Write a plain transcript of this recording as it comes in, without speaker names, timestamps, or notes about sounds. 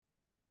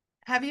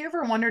Have you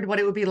ever wondered what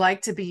it would be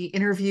like to be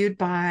interviewed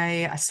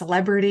by a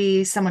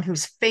celebrity, someone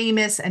who's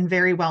famous and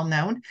very well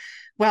known?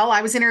 Well,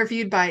 I was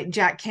interviewed by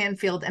Jack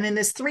Canfield, and in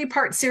this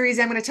three-part series,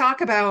 I'm going to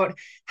talk about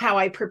how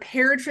I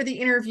prepared for the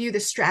interview, the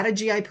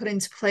strategy I put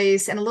into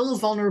place, and a little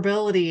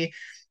vulnerability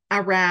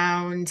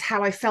around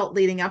how I felt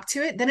leading up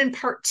to it. Then in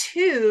part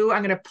two,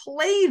 I'm going to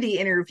play the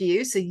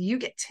interview so you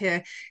get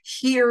to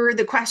hear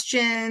the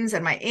questions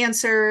and my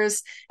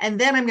answers. And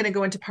then I'm going to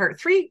go into part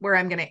three, where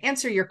I'm going to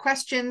answer your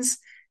questions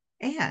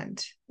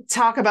and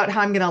talk about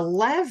how I'm going to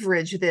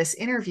leverage this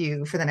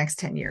interview for the next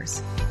 10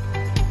 years.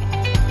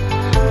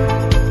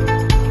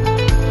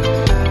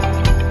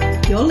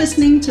 You're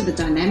listening to the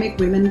Dynamic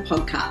Women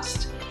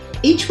podcast.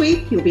 Each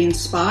week, you'll be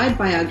inspired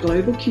by our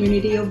global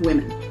community of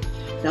women.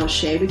 They'll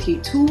share with you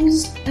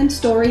tools and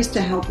stories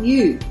to help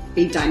you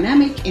be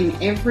dynamic in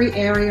every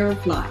area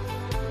of life.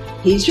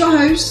 Here's your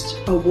host,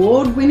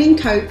 award-winning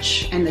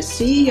coach, and the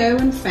CEO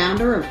and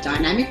founder of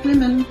Dynamic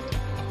Women,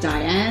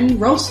 Diane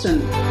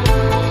Rolston.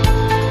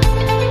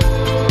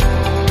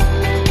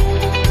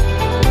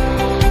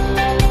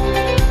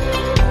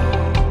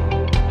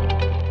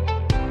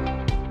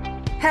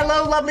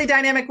 Hello, lovely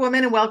dynamic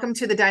women, and welcome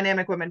to the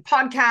Dynamic Women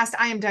podcast.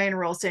 I am Diane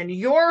Rolston,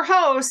 your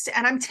host,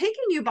 and I'm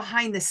taking you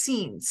behind the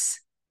scenes.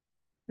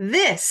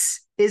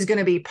 This is going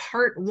to be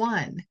part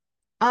one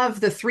of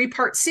the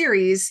three-part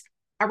series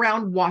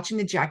around watching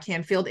the Jack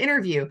Canfield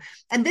interview.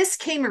 And this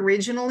came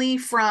originally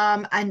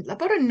from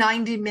about a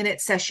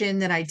 90-minute session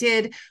that I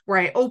did where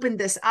I opened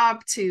this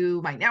up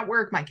to my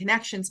network, my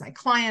connections, my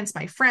clients,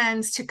 my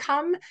friends to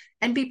come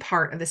and be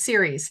part of the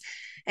series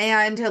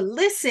and to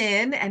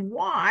listen and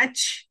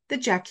watch the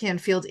Jack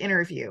Canfield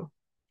interview.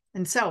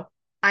 And so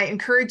I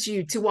encourage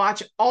you to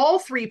watch all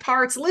three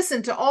parts,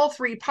 listen to all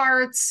three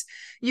parts.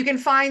 You can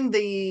find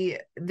the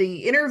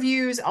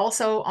interviews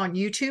also on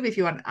YouTube if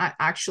you want to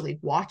actually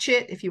watch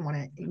it, if you want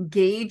to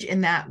engage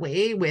in that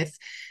way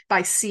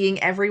by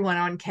seeing everyone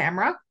on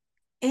camera.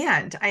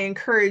 And I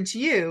encourage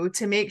you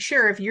to make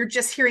sure if you're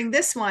just hearing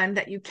this one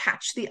that you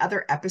catch the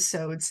other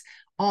episodes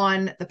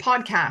on the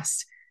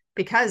podcast,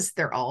 because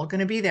they're all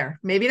going to be there.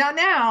 Maybe not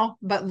now,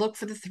 but look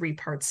for the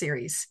three-part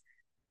series.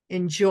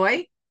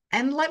 Enjoy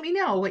and let me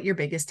know what your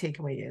biggest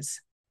takeaway is.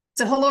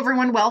 So hello,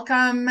 everyone.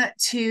 Welcome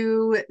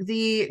to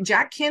the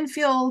Jack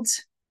Canfield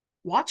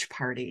watch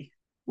party,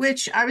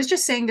 which I was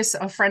just saying to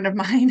a friend of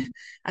mine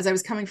as I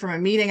was coming from a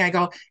meeting. I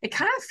go, it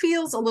kind of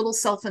feels a little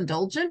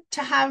self-indulgent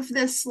to have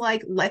this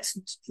like,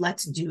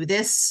 let's do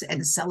this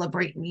and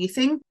celebrate me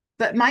thing.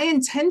 But my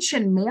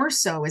intention more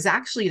so is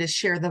actually to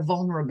share the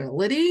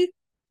vulnerability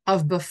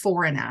of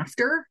before and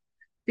after,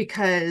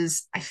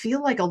 because I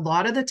feel like a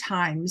lot of the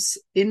times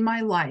in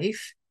my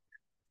life,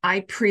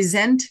 I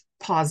present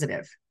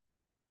positive.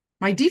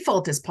 My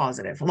default is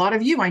positive. A lot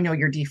of you, I know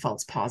your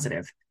default's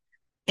positive.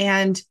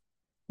 And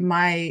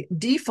my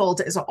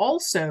default is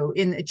also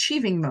in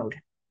achieving mode.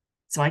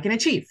 So I can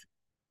achieve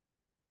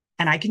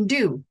and I can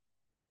do.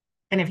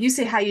 And if you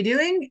say, how you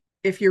doing?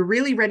 If you're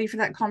really ready for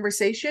that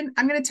conversation,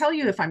 I'm going to tell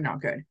you if I'm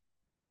not good.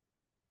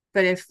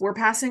 But if we're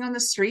passing on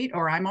the street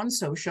or I'm on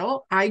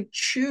social, I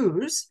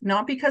choose,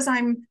 not because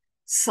I'm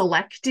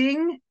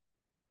selecting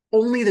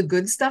only the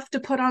good stuff to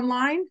put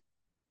online,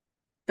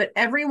 but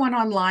everyone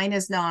online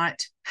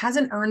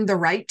hasn't earned the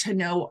right to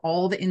know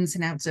all the ins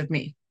and outs of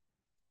me,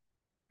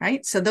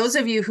 right? So those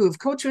of you who have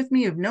coached with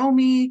me, who've known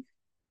me,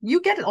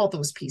 you get all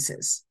those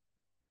pieces.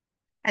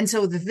 And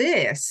so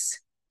this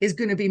is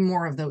going to be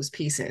more of those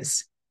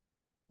pieces.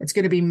 It's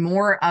going to be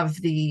more of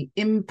the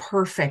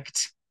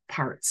imperfect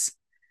parts,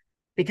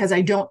 because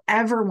I don't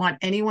ever want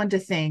anyone to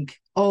think,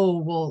 oh,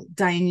 well,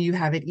 Diane, you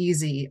have it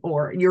easy,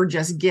 or you're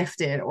just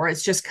gifted, or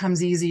it just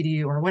comes easy to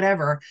you, or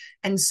whatever.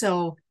 And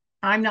so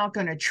I'm not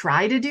going to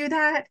try to do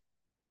that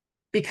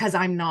because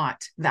I'm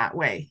not that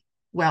way.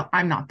 Well,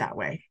 I'm not that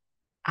way.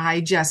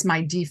 My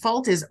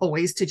default is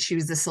always to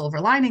choose the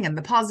silver lining and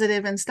the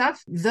positive and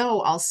stuff.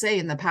 Though I'll say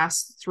in the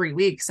past 3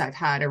 weeks, I've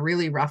had a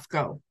really rough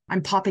go.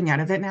 I'm popping out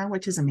of it now,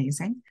 which is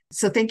amazing.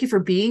 So thank you for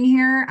being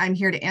here. I'm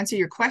here to answer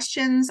your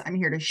questions. I'm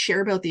here to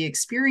share about the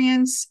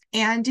experience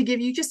and to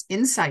give you just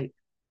insight.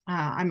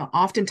 I'm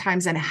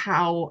oftentimes an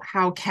how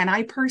can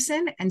I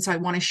person. And so I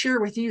want to share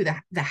with you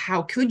the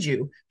how could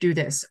you do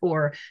this,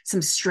 or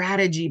some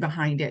strategy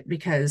behind it,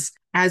 because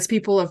as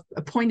people have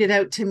pointed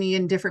out to me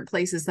in different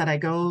places that I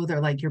go,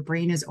 they're like, your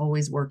brain is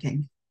always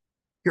working.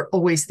 You're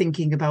always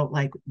thinking about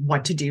like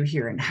what to do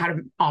here and how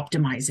to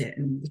optimize it.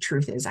 And the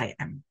truth is I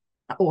am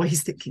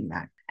always thinking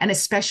that, and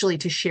especially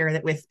to share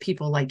that with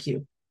people like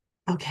you.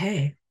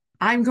 Okay,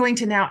 I'm going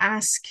to now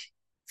ask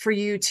for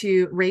you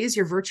to raise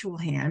your virtual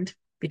hand,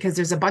 because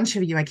there's a bunch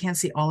of you. I can't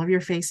see all of your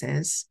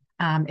faces,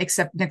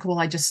 except Nicole,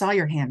 I just saw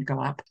your hand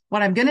go up.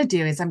 What I'm going to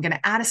do is I'm going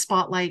to add a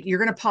spotlight. You're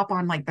going to pop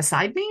on like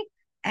beside me,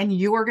 and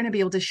you are going to be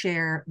able to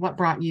share what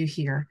brought you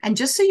here. And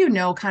just so you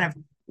know kind of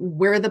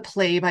where the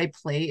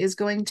play-by-play is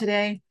going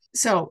today.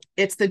 So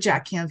it's the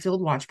Jack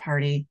Canfield watch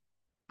party.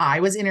 I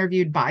was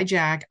interviewed by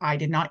Jack. I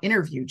did not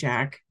interview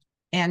Jack.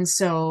 And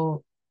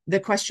so the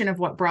question of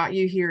what brought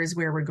you here is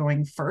where we're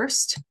going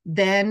first.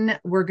 Then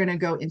we're going to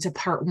go into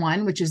part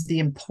one, which is the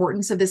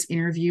importance of this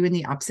interview and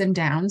the ups and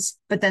downs.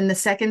 But then the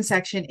second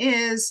section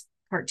is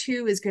part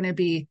two is going to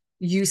be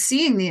you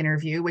seeing the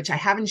interview, which I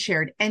haven't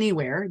shared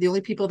anywhere. The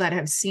only people that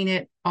have seen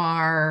it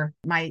are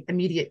my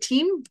immediate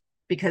team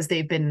because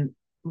they've been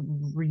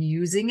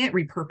reusing it,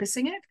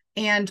 repurposing it.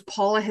 And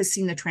Paula has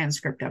seen the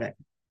transcript of it.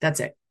 That's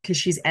it, because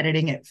she's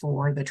editing it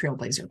for the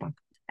Trailblazer book.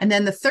 And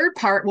then the third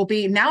part will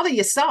be, now that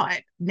you saw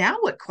it, now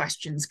what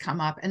questions come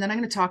up? And then I'm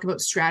going to talk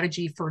about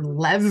strategy for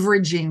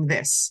leveraging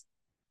this.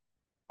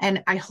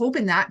 And I hope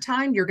in that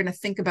time, you're going to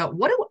think about,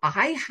 what do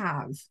I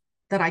have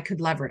that I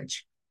could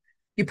leverage?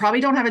 You probably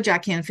don't have a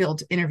Jack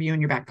Canfield interview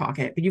in your back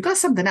pocket, but you got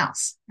something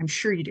else. I'm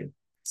sure you do.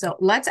 So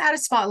let's add a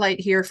spotlight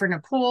here for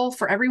Nicole.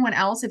 For everyone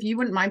else, if you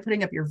wouldn't mind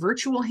putting up your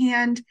virtual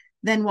hand,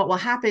 then what will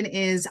happen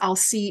is I'll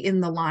see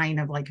in the line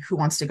of like who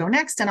wants to go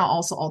next. And I'll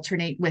also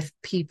alternate with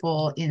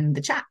people in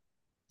the chat.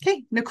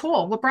 Okay,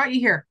 Nicole, what brought you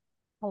here?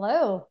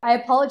 Hello. I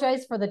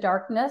apologize for the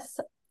darkness.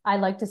 I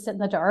like to sit in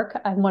the dark.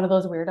 I'm one of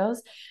those weirdos.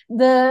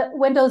 The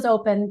window's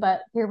open,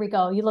 but here we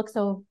go. You look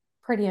so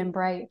pretty and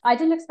bright. I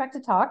didn't expect to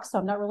talk, so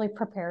I'm not really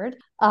prepared.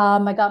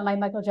 I got my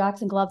Michael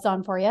Jackson gloves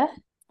on for you.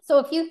 So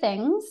a few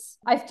things.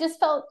 I've just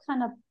felt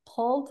kind of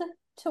pulled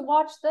to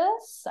watch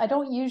this. I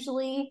don't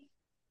usually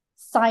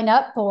sign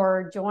up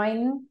or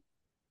join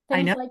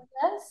things like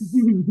this.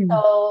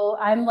 So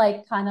I'm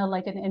like kind of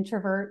like an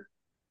introvert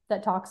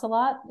that talks a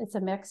lot. It's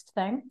a mixed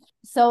thing.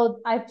 So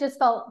I've just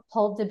felt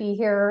pulled to be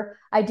here.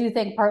 I do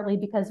think partly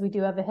because we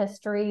do have a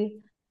history.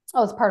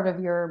 Oh, as part of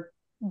your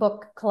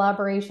book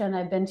collaboration,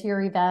 I've been to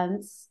your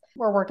events.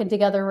 We're working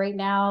together right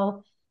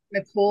now.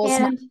 Nicole's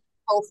my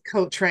health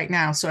coach right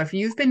now. So if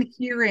you've been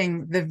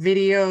hearing the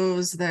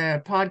videos,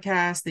 the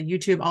podcast, the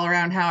YouTube all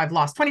around how I've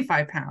lost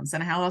 25 pounds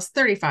and how I lost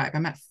 35,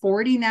 I'm at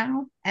 40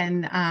 now.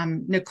 And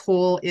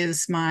Nicole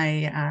is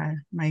my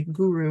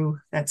guru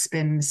that's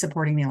been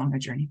supporting me along the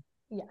journey.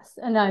 Yes.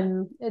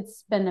 And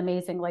it's been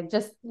amazing. Like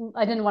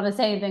I didn't want to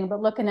say anything,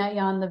 but looking at you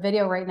on the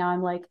video right now,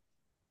 I'm like,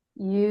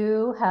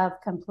 you have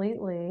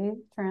completely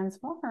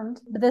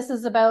transformed. But this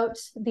is about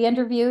the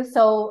interview.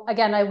 So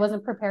again, I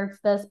wasn't prepared for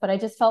this, but I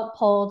just felt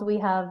pulled. We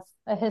have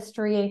a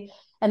history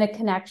and a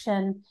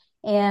connection.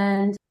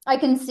 And I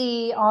can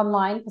see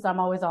online, because I'm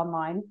always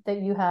online,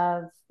 that you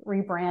have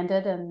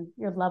rebranded and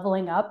you're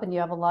leveling up and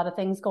you have a lot of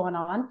things going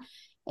on.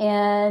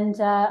 And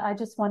I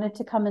just wanted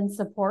to come and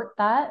support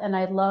that. And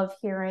I love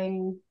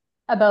hearing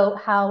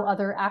about how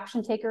other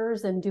action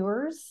takers and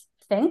doers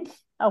think.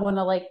 I want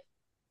to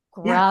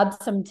grab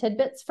some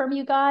tidbits from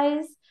you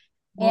guys.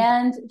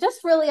 And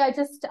just really, I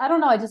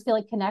don't know, I just feel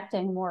like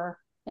connecting more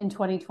in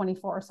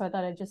 2024. So I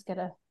thought I'd just get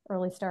an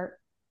early start.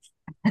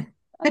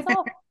 That's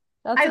all.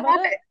 I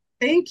love it.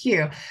 Thank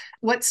you.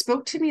 What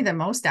spoke to me the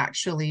most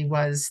actually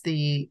was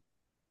the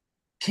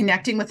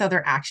connecting with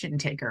other action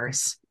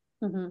takers.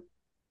 Mm-hmm.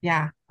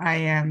 Yeah,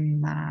 I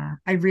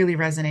really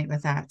resonate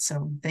with that.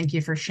 So thank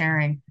you for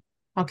sharing.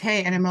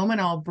 Okay, in a moment,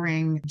 I'll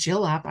bring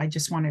Jill up. I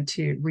just wanted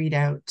to read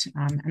out,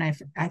 and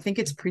I think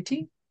it's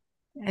pretty,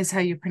 is how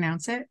you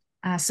pronounce it.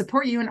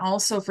 Support you and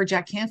also for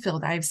Jack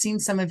Canfield. I've seen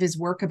some of his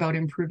work about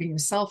improving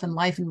yourself and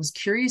life and was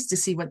curious to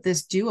see what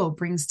this duo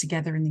brings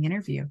together in the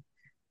interview.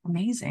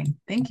 Amazing.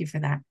 Thank you for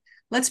that.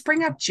 Let's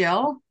bring up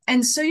Jill.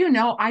 And so,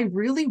 I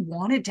really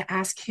wanted to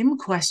ask him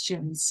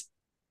questions,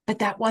 but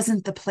that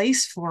wasn't the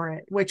place for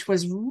it, which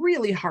was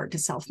really hard to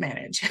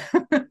self-manage.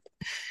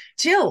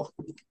 Jill,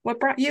 what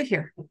brought you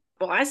here?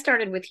 Well, I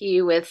started with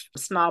you with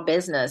small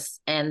business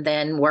and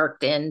then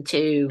worked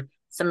into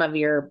some of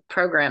your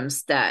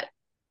programs that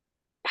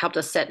helped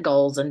us set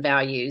goals and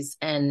values,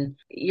 and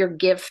your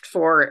gift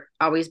for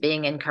always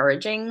being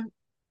encouraging,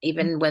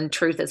 even when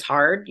truth is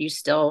hard,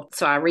 so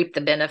I reap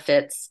the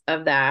benefits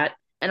of that.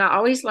 And I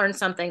always learn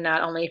something,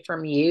 not only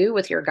from you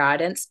with your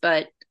guidance,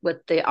 but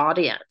with the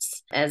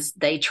audience as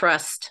they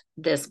trust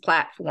this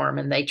platform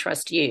and they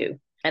trust you.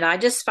 And I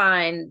just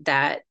find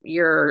that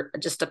you're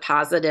just a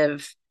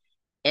positive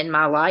in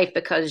my life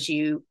because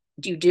you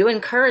do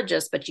encourage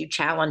us, but you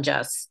challenge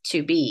us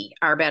to be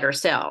our better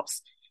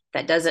selves.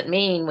 That doesn't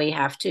mean we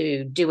have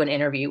to do an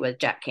interview with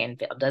Jack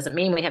Canfield. Doesn't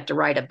mean we have to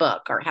write a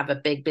book or have a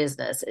big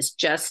business. It's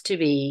just to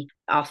be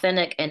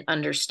authentic and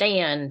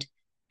understand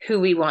who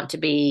we want to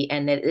be,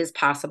 and it is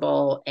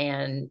possible,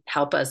 and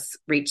help us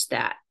reach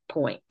that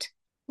point.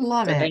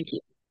 Love it. Thank you.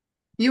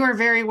 You are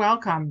very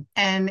welcome.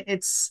 And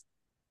it's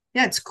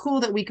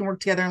cool that we can work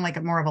together in like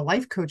a more of a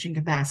life coaching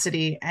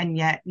capacity. And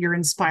yet you're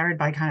inspired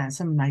by kind of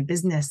some of my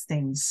business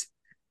things.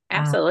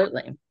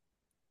 Absolutely.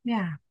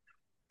 Yeah.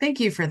 Thank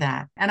you for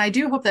that. And I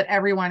do hope that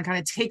everyone kind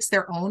of takes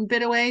their own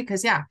bit away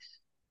because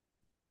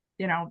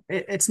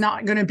it's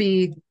not going to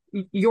be,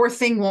 your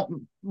thing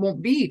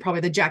won't be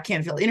probably the Jack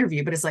Canfield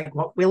interview, but it's like,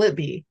 what will it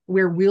be?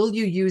 Where will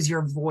you use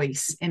your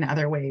voice in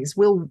other ways?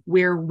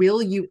 Where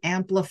will you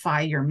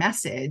amplify your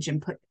message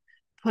and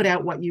put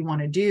out what you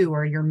want to do,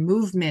 or your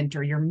movement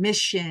or your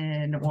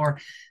mission, or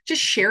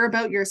just share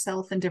about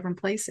yourself in different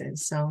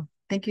places. So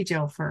thank you,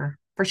 Jill, for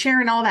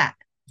sharing all that.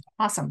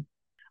 Awesome.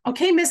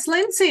 Okay, Miss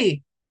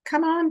Lindsay,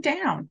 Come on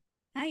down.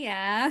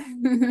 Hiya.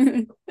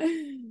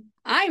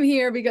 I'm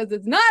here because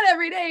it's not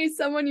every day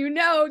someone you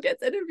know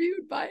gets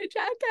interviewed by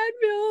Jack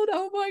Canfield.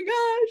 Oh my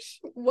gosh.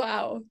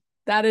 Wow.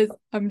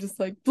 I'm just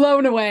like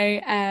blown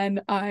away.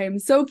 And I'm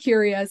so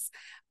curious,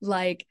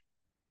 like,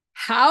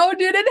 how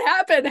did it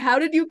happen? How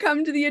did you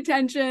come to the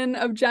attention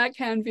of Jack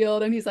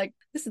Canfield? And he's like,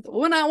 this is the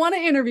one I want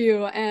to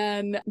interview.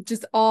 And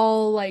just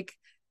all like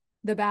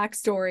the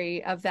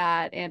backstory of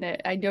that.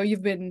 And I know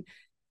you've been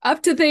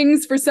up to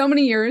things for so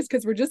many years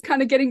because we're just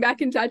kind of getting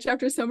back in touch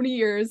after so many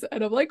years.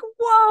 And I'm like,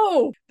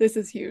 whoa, this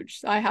is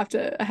huge. I have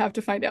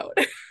to find out.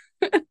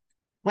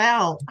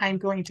 Well, I'm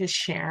going to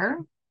share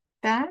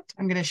that.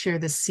 I'm going to share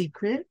the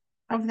secret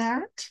of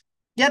that.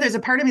 Yeah, there's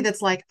a part of me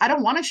that's like, I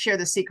don't want to share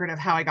the secret of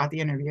how I got the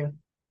interview,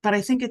 but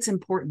I think it's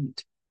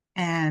important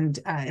and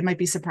it might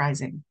be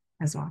surprising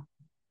as well.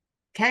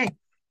 Okay.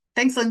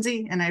 Thanks,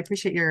 Lindsay. And I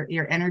appreciate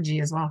your energy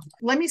as well.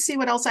 Let me see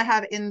what else I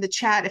have in the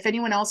chat. If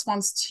anyone else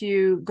wants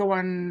to go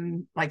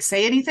on, like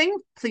say anything,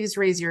 please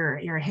raise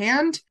your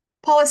hand.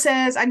 Paula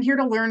says, I'm here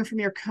to learn from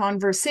your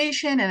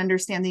conversation and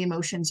understand the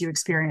emotions you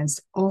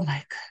experienced. Oh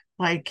my God.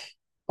 Like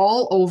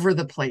all over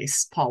the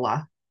place,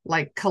 Paula,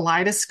 like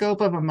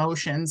kaleidoscope of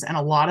emotions and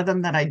a lot of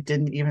them that I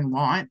didn't even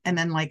want. And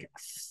then like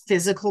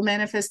physical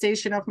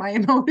manifestation of my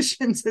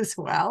emotions as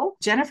well.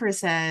 Jennifer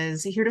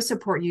says, here to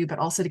support you, but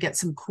also to get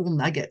some cool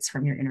nuggets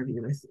from your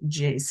interview with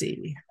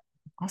JC.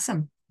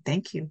 Awesome.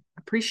 Thank you.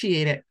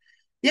 Appreciate it.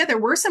 Yeah, there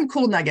were some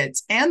cool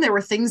nuggets and there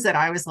were things that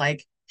I was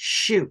like,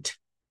 shoot,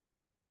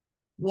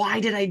 why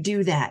did I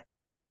do that?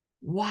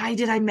 Why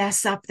did I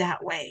mess up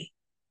that way?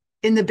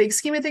 In the big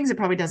scheme of things, it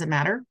probably doesn't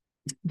matter.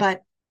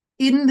 But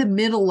in the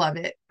middle of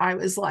it, I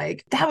was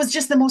like, that was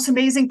just the most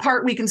amazing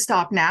part. We can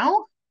stop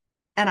now.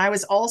 And I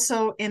was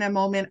also in a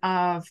moment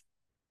of,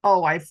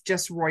 oh, I've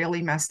just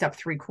royally messed up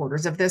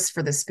 3/4 of this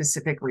for this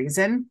specific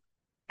reason.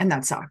 And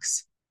that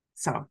sucks.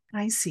 So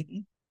I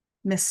see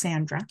Miss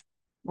Sandra.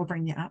 We'll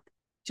bring you up.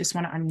 Just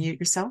want to unmute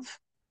yourself.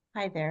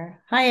 Hi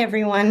there. Hi,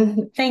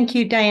 everyone. Thank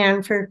you,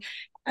 Diane, for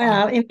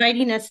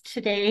inviting us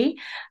today.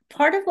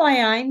 Part of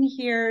why I'm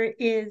here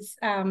is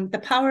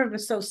the power of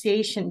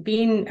association,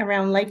 being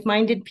around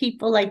like-minded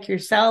people like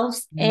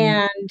yourselves.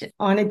 And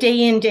on a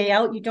day in, day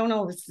out, you don't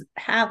always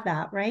have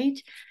that, right?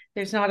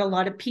 There's not a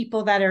lot of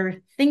people that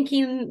are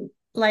thinking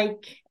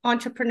like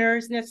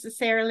entrepreneurs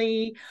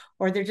necessarily,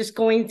 or they're just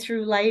going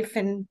through life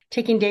and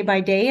taking day by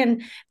day.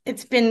 And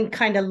it's been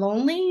kind of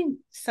lonely.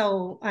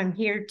 So I'm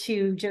here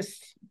to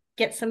just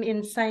get some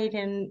insight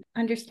and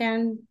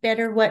understand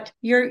better what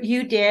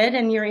you did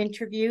and your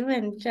interview.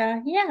 And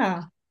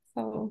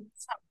so.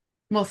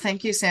 Well,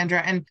 thank you, Sandra.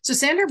 And so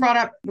Sandra brought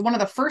up one of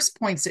the first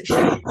points that she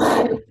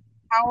the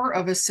power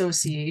of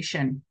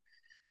association.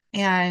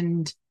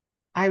 And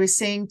I was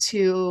saying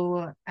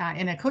to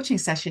in a coaching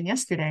session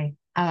yesterday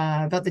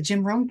about the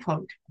Jim Rohn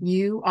quote,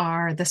 you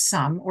are the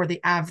sum or the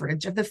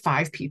average of the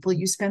 5 people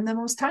you spend the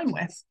most time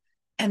with.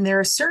 And there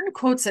are certain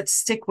quotes that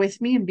stick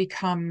with me and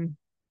become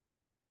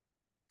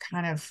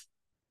kind of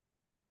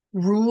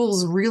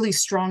rules, really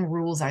strong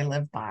rules I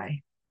live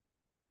by.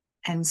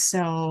 And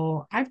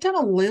so I've done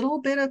a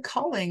little bit of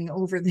culling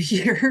over the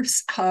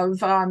years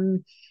of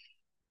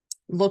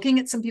looking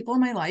at some people in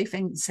my life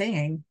and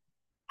saying,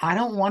 I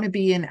don't want to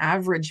be an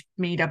average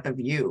made up of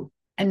you,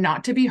 and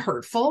not to be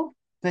hurtful,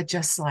 but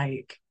just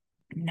like,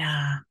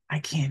 nah, I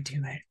can't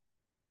do it.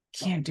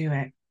 Can't do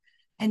it.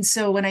 And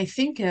so when I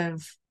think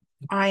of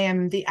I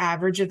am the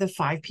average of the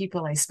 5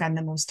 people I spend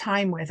the most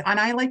time with, and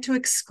I like to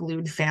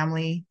exclude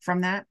family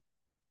from that.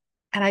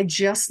 And I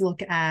just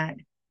look at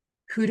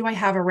who do I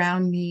have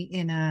around me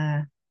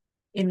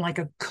in like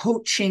a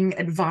coaching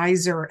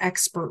advisor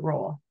expert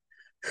role?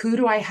 Who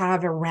do I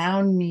have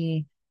around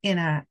me in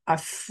a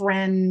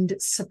friend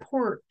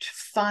support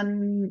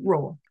fun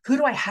role? Who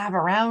do I have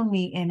around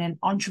me in an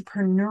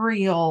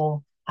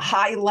entrepreneurial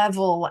high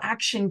level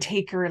action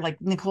taker, like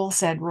Nicole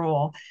said,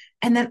 role?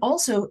 And then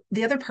also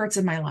the other parts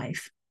of my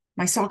life,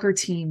 my soccer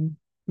team,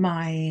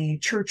 my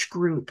church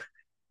group,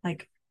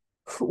 like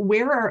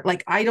where are,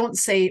 like, I don't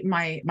say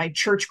my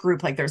church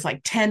group, like there's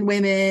like 10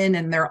 women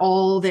and they're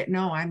all that.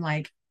 No, I'm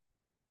like,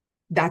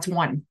 that's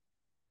one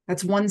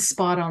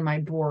spot on my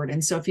board.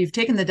 And so if you've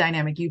taken the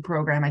Dynamic You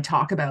program, I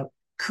talk about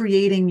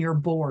creating your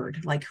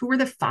board. Like, who are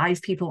the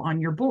 5 people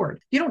on your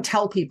board? You don't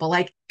tell people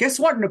like, guess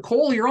what,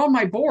 Nicole, you're on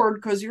my board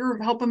because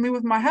you're helping me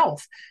with my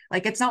health.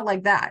 Like, it's not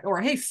like that. Or,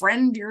 hey,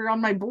 friend, you're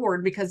on my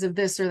board because of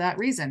this or that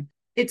reason.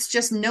 It's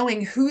just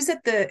knowing who's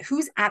at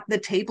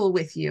the table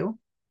with you.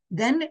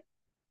 Then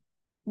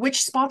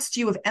which spots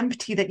do you have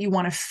empty that you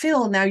want to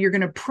fill? Now you're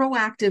going to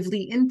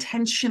proactively,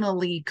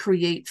 intentionally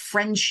create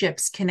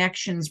friendships,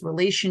 connections,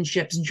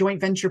 relationships,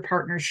 joint venture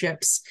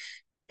partnerships,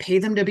 pay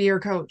them to be your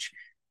coach.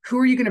 Who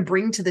are you going to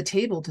bring to the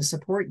table to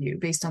support you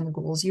based on the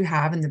goals you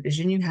have and the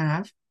vision you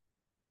have?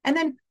 And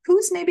then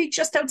who's maybe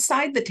just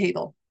outside the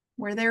table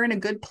where they're in a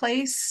good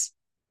place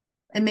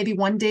and maybe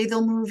one day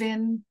they'll move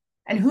in?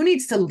 And who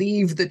needs to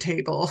leave the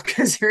table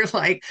because you're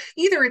like,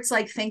 either it's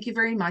like, thank you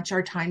very much,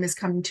 our time has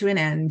come to an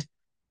end,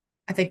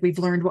 I think we've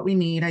learned what we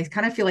need. I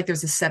kind of feel like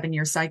there's a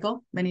 7-year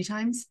cycle many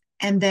times.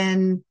 And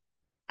then,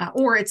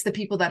 or it's the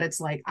people that it's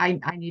like, I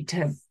need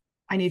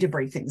to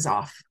break things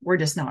off.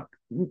 It's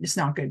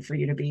not good for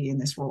you to be in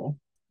this role,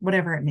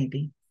 whatever it may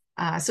be.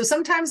 So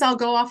sometimes I'll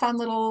go off on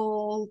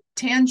little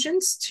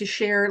tangents to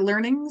share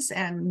learnings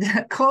and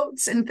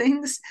quotes and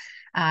things.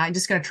 I'm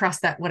just going to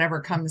trust that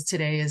whatever comes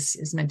today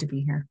is meant to be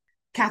here.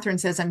 Catherine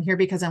says, I'm here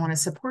because I want to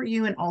support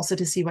you and also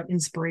to see what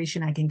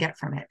inspiration I can get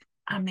from it.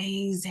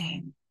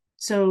 Amazing.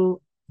 So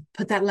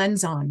put that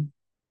lens on,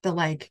 the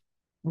like,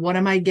 what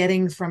am I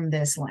getting from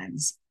this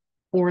lens?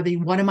 Or the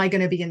what am I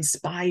going to be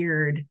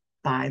inspired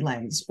by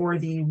lens? Or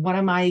the what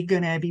am I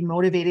going to be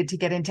motivated to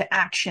get into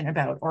action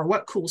about? Or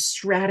what cool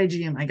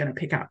strategy am I going to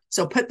pick up?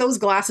 So put those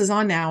glasses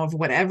on now of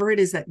whatever it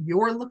is that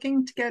you're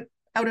looking to get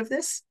out of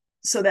this,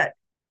 so that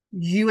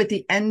you at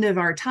the end of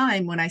our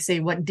time, when I say,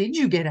 what did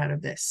you get out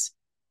of this?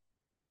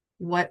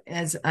 What,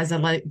 as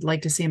I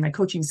like to say in my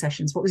coaching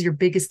sessions, what was your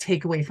biggest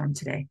takeaway from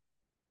today?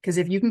 Because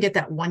if you can get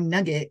that one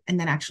nugget and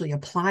then actually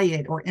apply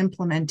it or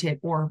implement it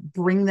or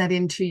bring that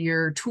into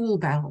your tool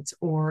belt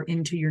or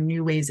into your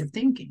new ways of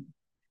thinking,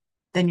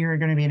 then you're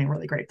going to be in a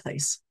really great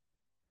place.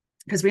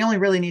 Because we only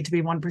really need to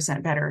be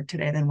 1% better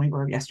today than we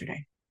were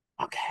yesterday.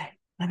 Okay,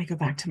 let me go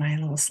back to my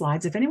little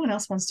slides. If anyone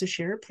else wants to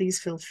share, please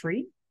feel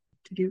free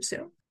to do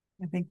so.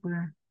 I think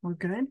we're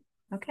good.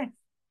 Okay.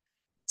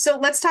 So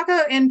let's talk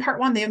in part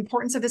 1, the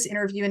importance of this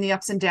interview and the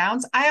ups and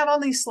downs. I have on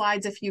these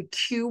slides a few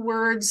cue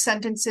words,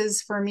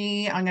 sentences for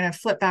me. I'm going to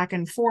flip back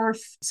and forth.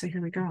 So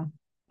here we go.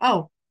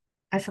 Oh,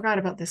 I forgot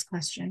about this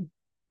question.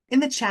 In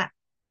the chat,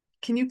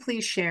 can you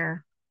please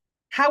share,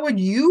 how would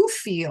you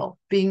feel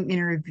being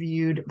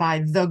interviewed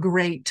by the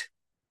great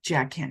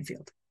Jack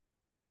Canfield?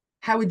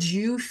 How would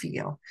you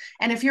feel?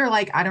 And if you're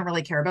like, I don't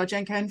really care about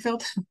Jack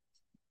Canfield,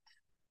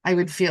 I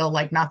would feel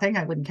like nothing,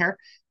 I wouldn't care,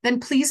 then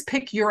please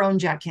pick your own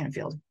Jack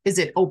Canfield. Is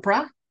it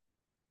Oprah?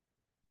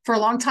 For a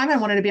long time, I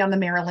wanted to be on the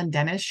Marilyn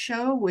Dennis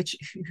show,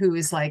 who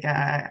is like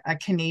a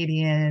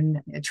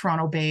Canadian,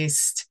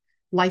 Toronto-based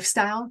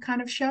lifestyle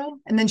kind of show.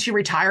 And then she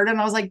retired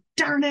and I was like,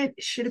 darn it,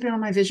 should have been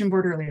on my vision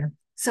board earlier.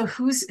 So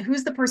who's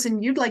the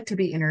person you'd like to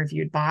be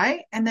interviewed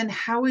by? And then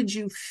how would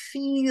you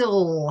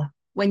feel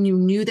when you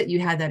knew that you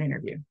had that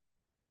interview?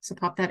 So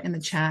pop that in the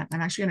chat.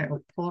 I'm actually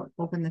going to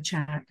open the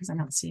chat because I'm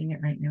not seeing it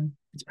right now.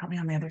 It's probably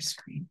on the other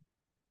screen.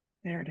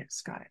 There it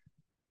is. Got it.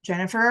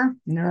 Jennifer,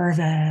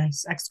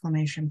 nervous,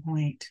 exclamation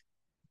point.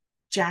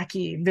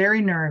 Jackie,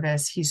 very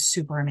nervous. He's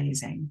super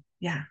amazing.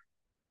 Yeah.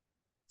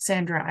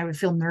 Sandra, I would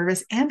feel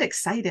nervous and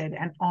excited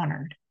and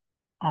honored.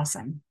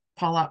 Awesome.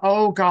 Paula,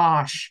 oh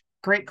gosh,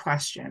 great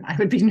question. I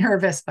would be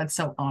nervous, but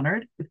so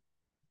honored.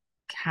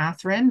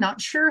 Catherine, not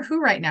sure who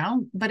right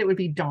now, but it would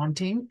be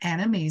daunting and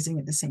amazing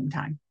at the same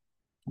time.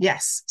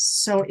 Yes.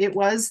 So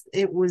is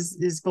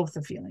both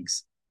the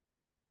feelings,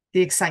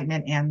 the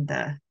excitement and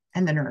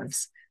the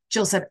nerves.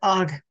 Jill said,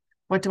 ugh,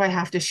 what do I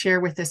have to share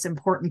with this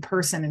important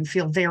person and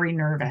feel very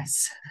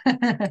nervous?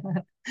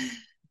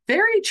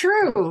 Very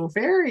true.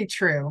 Very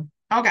true.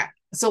 Okay.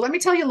 So let me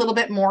tell you a little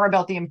bit more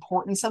about the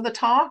importance of the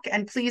talk.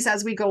 And please,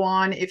 as we go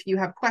on, if you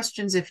have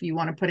questions, if you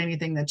want to put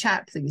anything in the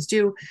chat, please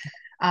do.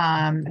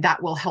 That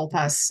will help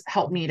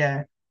me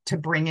to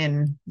bring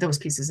in those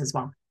pieces as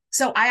well.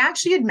 So I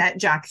actually had met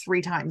Jack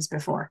 3 times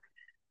before.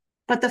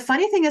 But the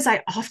funny thing is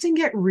I often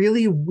get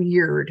really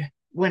weird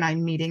when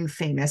I'm meeting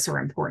famous or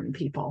important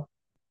people.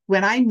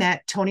 When I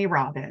met Tony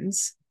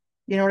Robbins,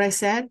 you know what I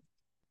said?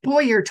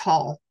 Boy, you're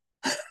tall.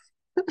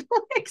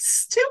 Like,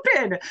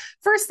 stupid.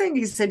 First thing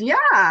he said,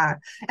 yeah.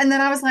 And then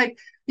I was like,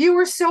 you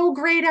were so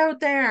great out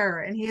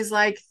there. And he's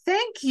like,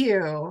 thank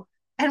you.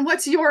 And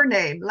what's your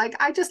name? Like,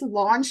 I just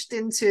launched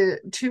into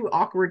 2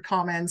 awkward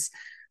comments.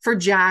 For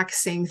Jack,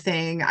 same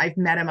thing. I've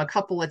met him a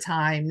couple of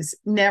times,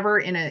 never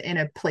in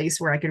a place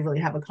where I could really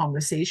have a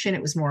conversation.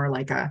 It was more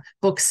like a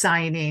book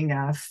signing,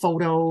 a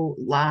photo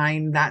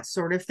line, that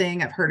sort of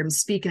thing. I've heard him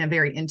speak in a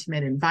very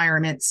intimate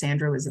environment.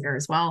 Sandra was there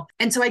as well.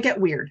 And so I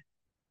get weird.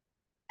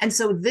 And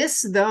so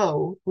this,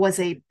 though, was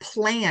a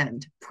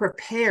planned,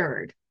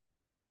 prepared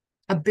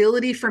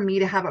ability for me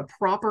to have a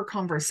proper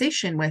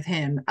conversation with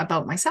him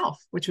about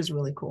myself, which was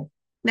really cool.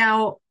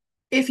 Now,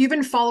 if you've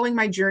been following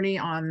my journey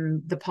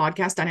on the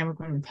podcast, Dynamic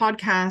Women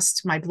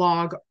Podcast, my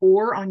blog,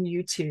 or on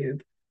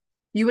YouTube,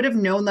 you would have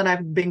known that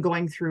I've been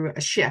going through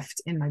a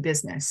shift in my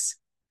business.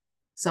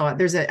 So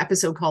there's an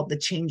episode called The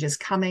Change is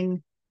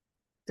Coming.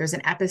 There's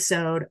an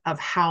episode of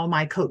how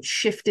my coach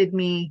shifted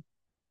me.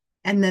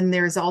 And then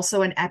there's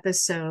also an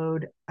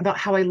episode about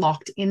how I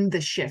locked in the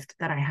shift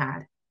that I had.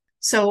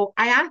 So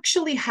I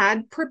actually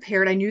had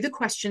prepared, I knew the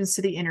questions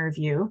to the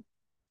interview,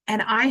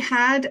 and I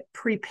had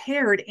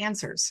prepared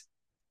answers,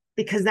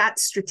 because that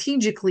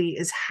strategically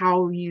is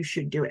how you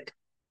should do it,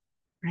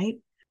 right?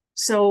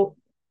 So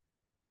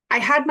I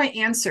had my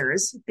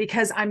answers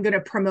because I'm going to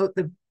promote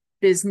the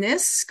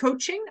business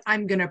coaching.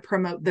 I'm going to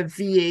promote the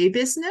VA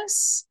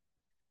business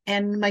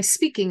and my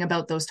speaking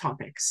about those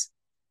topics.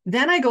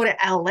 Then I go to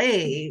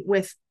LA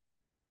with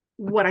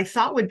what I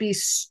thought would be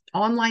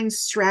online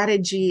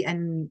strategy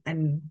and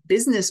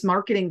business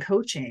marketing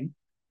coaching.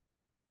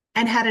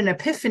 and had an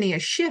epiphany, a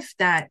shift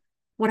that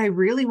what I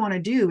really want to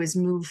do is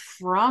move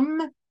from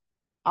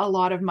a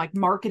lot of like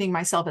marketing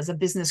myself as a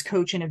business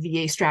coach and a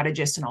VA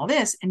strategist and all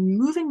this, and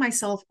moving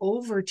myself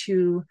over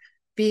to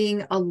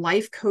being a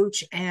life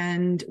coach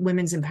and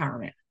women's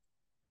empowerment,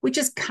 which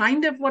is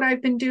kind of what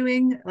I've been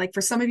doing. Like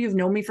for some of you who've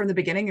known me from the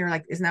beginning, you're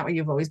like, isn't that what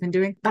you've always been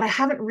doing? But I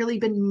haven't really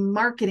been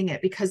marketing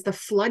it because the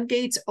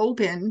floodgates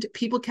opened.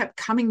 People kept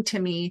coming to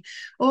me.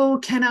 Oh,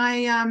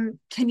 can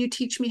you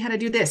teach me how to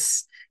do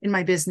this in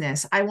my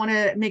business? I want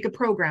to make a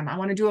program. I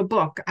want to do a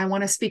book. I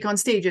want to speak on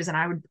stages.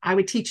 And I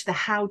would teach the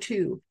how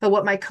to. But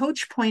what my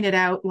coach pointed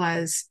out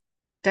was,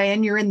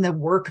 Diane, you're in the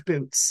work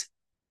boots.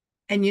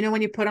 And you know,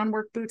 when you put on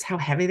work boots, how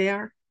heavy they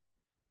are?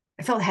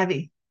 I felt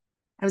heavy.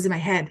 I was in my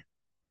head.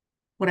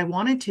 What I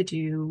wanted to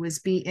do was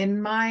be in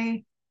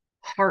my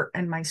heart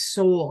and my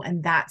soul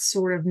and that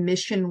sort of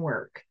mission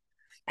work.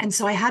 And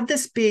so I had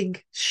this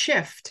big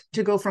shift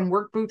to go from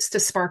work boots to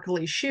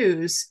sparkly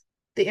shoes.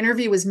 The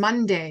interview was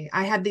Monday.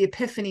 I had the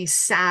epiphany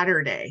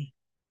Saturday.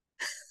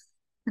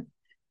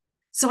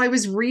 So I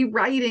was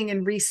rewriting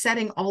and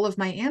resetting all of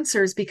my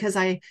answers because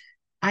I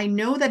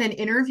know that an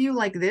interview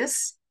like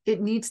this, it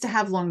needs to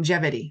have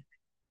longevity,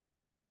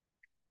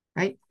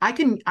 right? I'm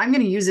going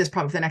to use this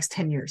probably for the next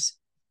 10 years.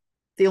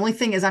 The only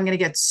thing is I'm going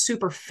to get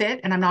super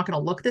fit and I'm not going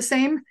to look the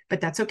same, but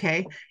that's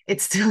okay.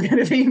 It's still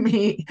going to be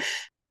me.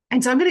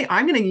 And so I'm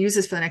going to use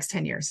this for the next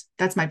 10 years.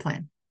 That's my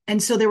plan.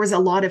 And so there was a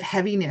lot of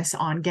heaviness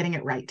on getting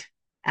it right.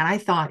 And I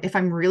thought, if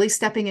I'm really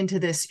stepping into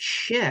this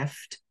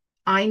shift,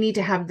 I need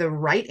to have the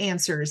right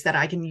answers that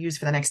I can use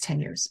for the next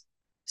 10 years.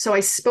 So I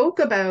spoke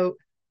about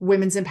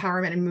women's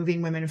empowerment and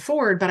moving women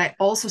forward, but I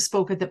also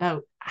spoke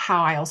about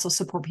how I also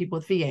support people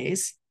with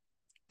VAs,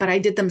 but I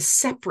did them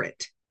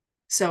separate.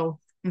 So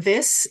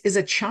this is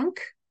a chunk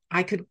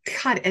I could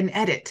cut and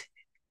edit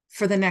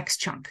for the next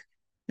chunk.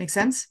 Make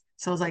sense?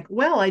 So I was like,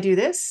 well, I do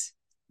this,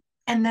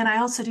 and then I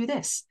also do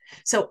this.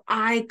 So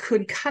I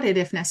could cut it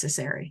if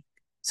necessary.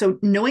 So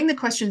knowing the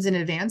questions in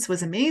advance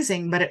was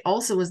amazing, but it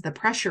also was the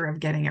pressure of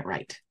getting it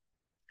right.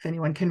 If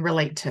anyone can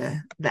relate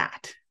to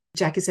that.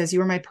 Jackie says, you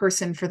were my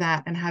person for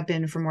that and have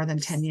been for more than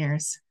 10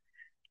 years.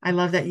 I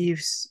love that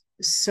you've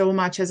so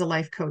much as a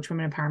life coach,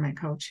 women empowerment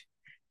coach.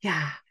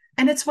 Yeah.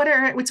 And it's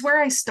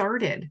where I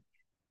started,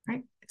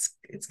 right?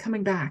 It's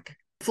coming back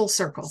full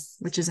circle,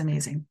 which is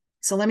amazing.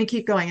 So let me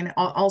keep going. And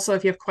also,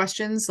 if you have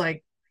questions,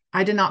 like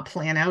I did not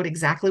plan out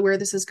exactly where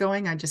this is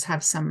going. I just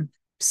have some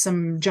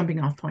jumping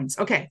off points.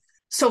 Okay.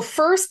 So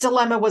first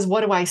dilemma was,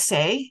 what do I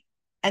say?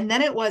 And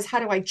then it was, how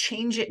do I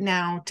change it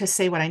now to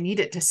say what I need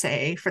it to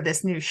say for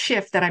this new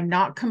shift that I've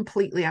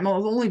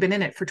only been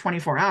in it for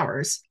 24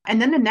 hours. And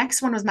then the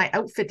next one was my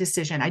outfit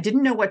decision. I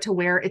didn't know what to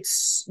wear.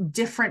 It's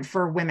different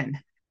for women.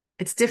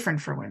 It's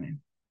different for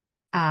women.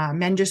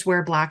 Men just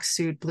wear black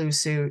suit, blue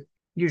suit,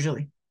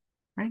 usually,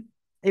 right?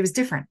 It was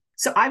different.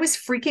 So I was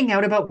freaking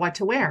out about what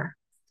to wear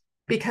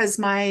because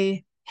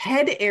my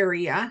head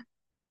area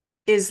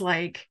is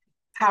like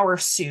power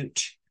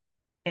suit,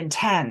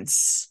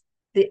 intense.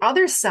 The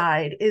other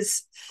side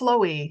is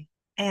flowy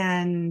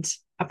and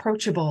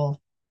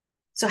approachable.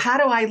 So how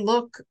do I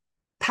look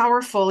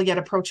powerful yet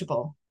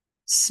approachable,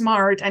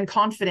 smart and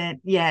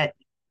confident yet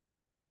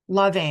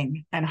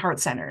loving and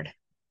heart-centered,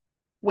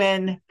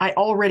 when I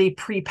already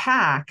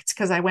pre-packed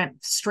because I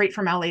went straight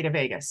from LA to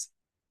Vegas?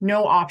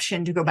 No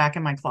option to go back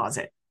in my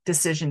closet.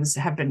 Decisions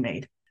have been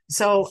made.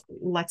 So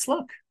let's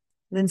look.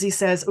 Lindsay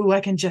says, oh, I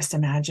can just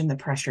imagine the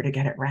pressure to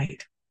get it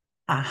right.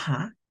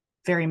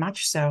 Very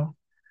much so.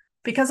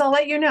 Because I'll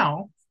let you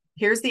know,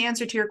 here's the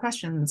answer to your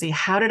question, Lindsay.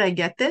 How did I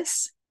get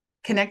this?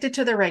 Connected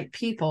to the right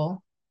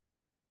people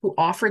who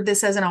offered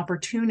this as an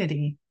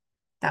opportunity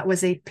that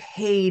was a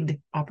paid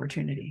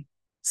opportunity.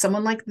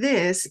 Someone like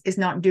this is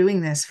not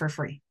doing this for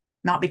free,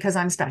 not because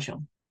I'm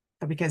special,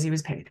 but because he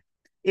was paid.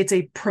 It's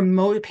a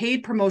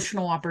paid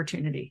promotional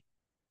opportunity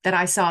that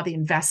I saw the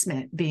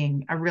investment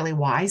being a really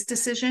wise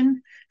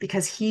decision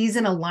because he's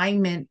in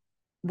alignment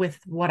with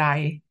what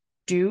I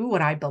do,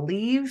 what I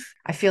believe.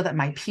 I feel that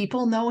my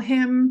people know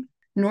him.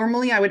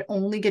 Normally, I would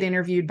only get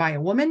interviewed by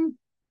a woman,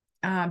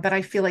 but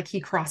I feel like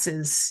he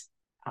crosses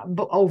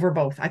over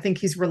both. I think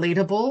he's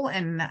relatable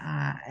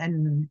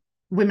and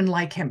women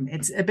like him.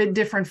 It's a bit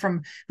different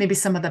from maybe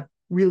some of the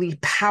really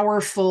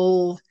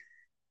powerful,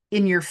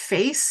 in your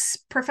face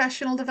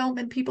professional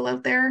development people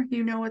out there,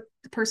 what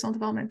the personal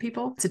development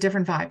people, it's a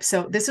different vibe.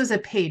 So this was a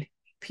paid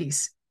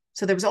piece.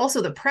 So there was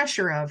also the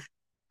pressure of,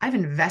 I've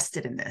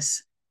invested in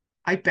this.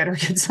 I better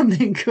get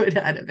something good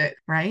out of it,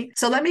 right?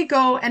 So let me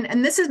go.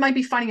 And this might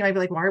be funny. You might be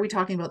like, why are we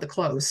talking about the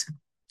clothes?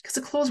 Because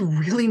the clothes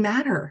really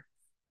matter.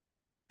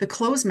 The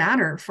clothes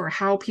matter for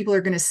how people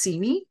are going to see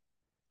me.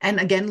 And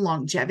again,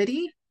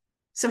 longevity.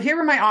 So here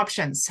are my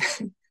options.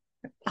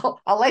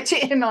 I'll let you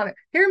in on it.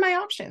 Here are my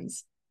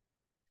options.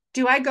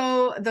 Do I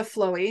go the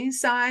flowy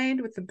side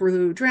with the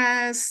blue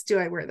dress? Do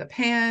I wear the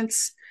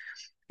pants?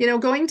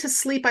 Going to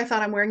sleep, I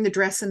thought I'm wearing the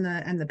dress and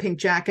the pink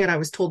jacket. I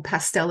was told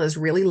pastel is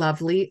really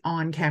lovely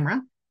on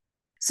camera.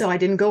 So I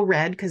didn't go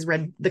red because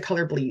red, the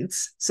color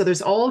bleeds. So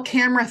there's all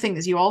camera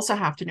things you also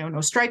have to know.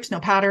 No stripes, no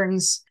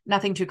patterns,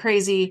 nothing too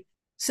crazy.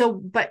 So,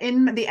 but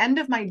in the end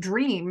of my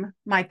dream,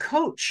 my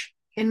coach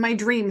in my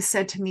dream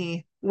said to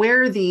me,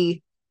 wear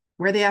the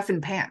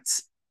effing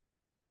pants,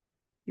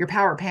 your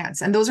power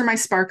pants. And those are my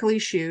sparkly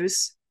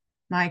shoes,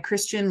 my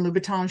Christian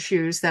Louboutin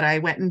shoes that I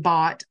went and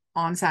bought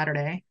on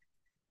Saturday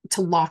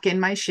to lock in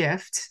my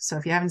shift. So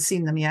if you haven't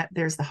seen them yet,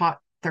 they're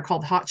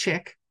called Hot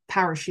Chick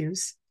power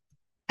shoes.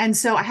 And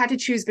so I had to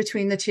choose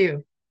between the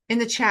two. In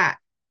the chat,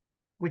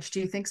 which do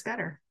you think's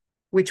better?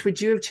 Which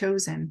would you have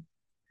chosen?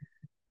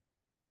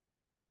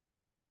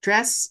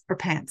 Dress or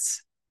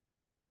pants?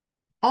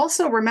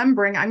 Also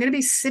remembering I'm going to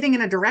be sitting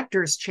in a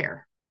director's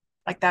chair,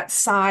 like that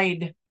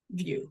side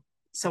view.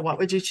 So what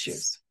would you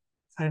choose?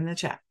 Put in the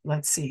chat.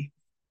 Let's see.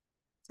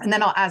 And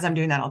then as I'm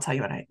doing that, I'll tell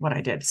you what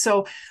I did.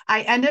 So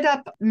I ended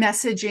up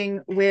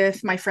messaging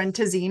with my friend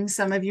Tazim.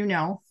 Some of you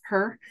know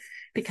her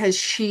because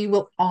she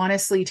will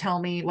honestly tell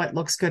me what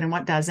looks good and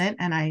what doesn't.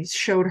 And I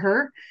showed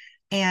her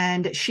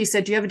and she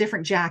said, do you have a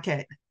different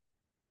jacket?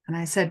 And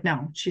I said,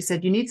 no. She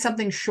said, you need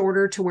something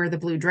shorter to wear the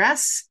blue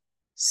dress.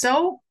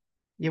 So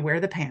you wear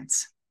the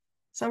pants.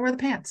 So I wear the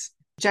pants.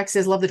 Jack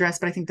says, love the dress,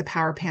 but I think the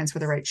power pants were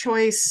the right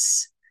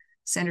choice.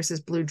 Sandra says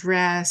blue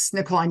dress.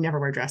 Nicole, I never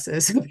wear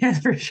dresses. Yeah,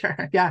 for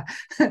sure. Yeah.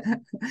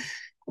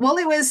 Well,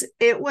 it's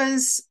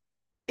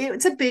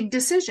a big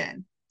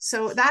decision.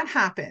 So that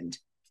happened.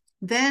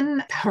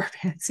 Then power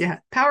pants. Yeah.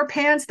 Power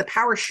pants, the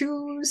power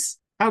shoes.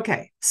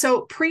 Okay.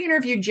 So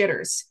pre-interview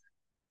jitters.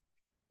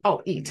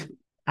 Oh, eat.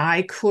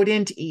 I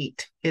couldn't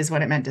eat is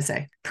what it meant to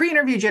say.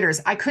 Pre-interview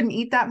jitters. I couldn't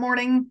eat that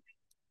morning.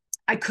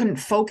 I couldn't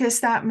focus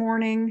that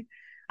morning.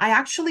 I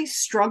actually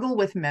struggle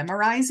with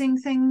memorizing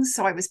things.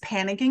 So I was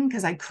panicking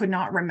because I could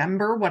not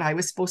remember what I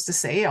was supposed to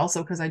say.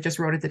 Also, because I just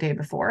wrote it the day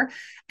before.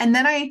 And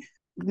then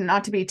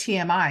not to be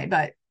TMI,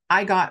 but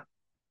I got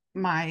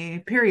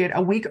my period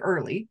a week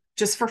early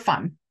just for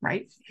fun,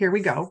 right? Here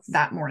we go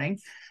that morning.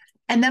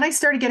 And then I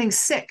started getting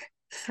sick,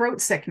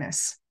 throat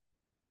sickness.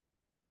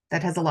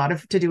 That has a lot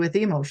to do with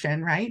the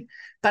emotion, right?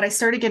 But I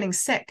started getting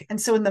sick. And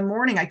so in the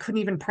morning, I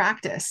couldn't even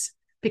practice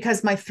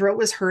because my throat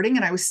was hurting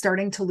and I was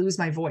starting to lose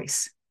my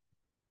voice.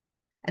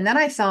 And then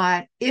I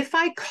thought, if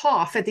I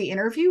cough at the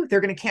interview,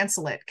 they're going to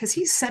cancel it because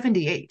he's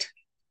 78,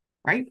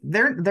 right?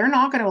 They're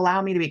not going to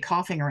allow me to be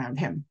coughing around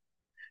him.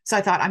 So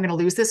I thought, I'm going to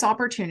lose this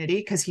opportunity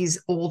because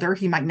he's older.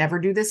 He might never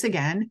do this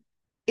again.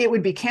 It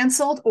would be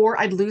canceled or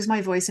I'd lose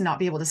my voice and not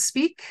be able to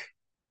speak.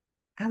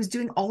 I was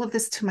doing all of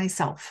this to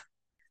myself.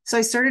 So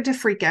I started to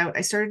freak out.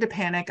 I started to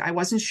panic. I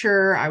wasn't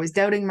sure. I was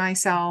doubting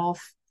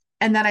myself.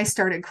 And then I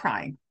started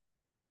crying.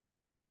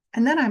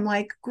 And then I'm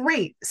like,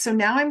 great. So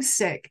now I'm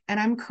sick and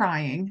I'm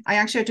crying. I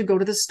actually had to go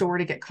to the store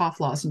to get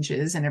cough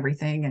lozenges and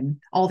everything and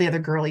all the other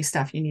girly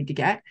stuff you need to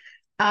get.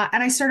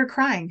 And I started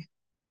crying.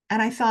 And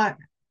I thought,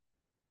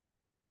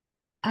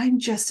 I'm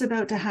just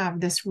about to have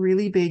this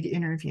really big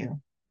interview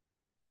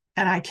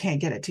and I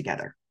can't get it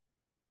together.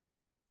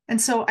 And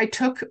so I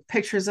took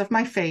pictures of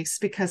my face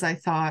because I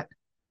thought,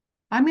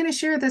 I'm going to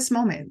share this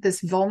moment,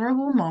 this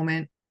vulnerable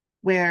moment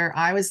where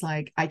I was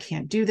like, I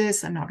can't do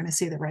this. I'm not going to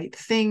say the right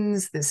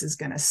things. This is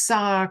going to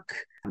suck.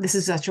 This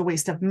is such a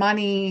waste of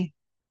money.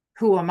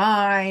 Who am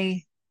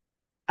I?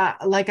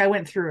 Like I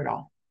went through it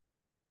all.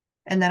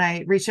 And then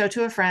I reached out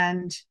to a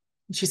friend.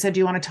 She said, do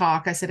you want to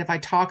talk? I said, if I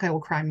talk, I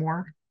will cry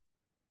more.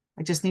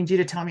 I just need you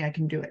to tell me I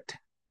can do it.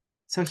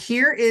 So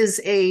here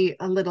is a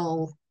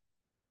little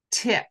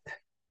tip.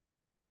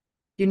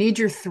 You need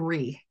your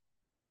three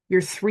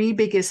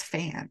biggest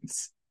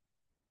fans.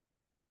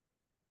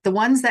 The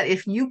ones that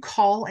if you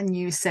call and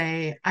you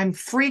say, I'm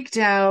freaked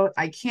out,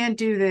 I can't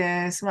do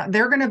this,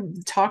 they're going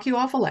to talk you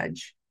off a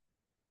ledge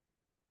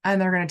and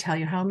they're going to tell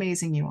you how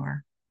amazing you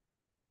are.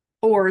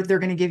 Or they're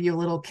going to give you a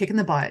little kick in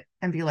the butt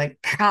and be like,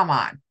 come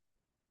on,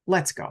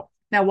 let's go.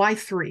 Now, why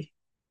three?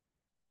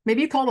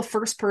 Maybe you call the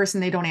first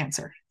person, they don't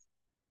answer.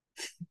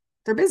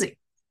 They're busy.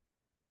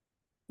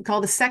 You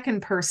call the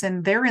second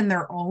person, they're in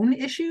their own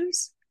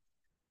issues.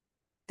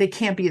 They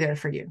can't be there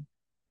for you.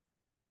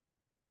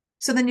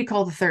 So then you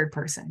call the third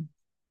person.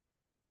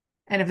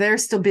 And if they're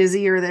still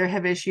busy or they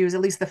have issues, at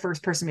least the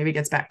first person maybe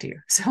gets back to you.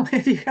 So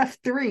if you have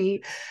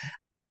three,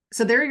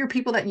 so they're your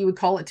people that you would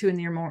call at 2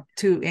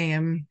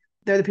 a.m.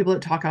 They're the people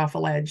that talk off a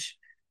ledge.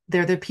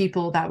 They're the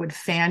people that would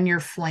fan your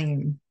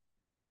flame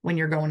when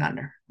you're going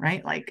under,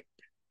 right? Like,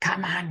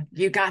 come on,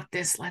 you got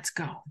this, let's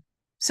go.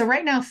 So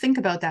right now, think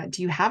about that.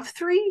 Do you have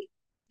three?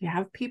 Do you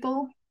have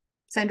people?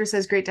 Sandra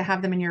says, great to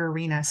have them in your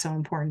arena. So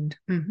important.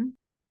 Mm-hmm.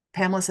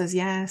 Pamela says,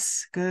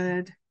 yes,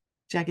 good.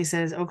 Jackie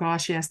says, oh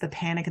gosh, yes, the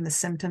panic and the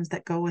symptoms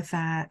that go with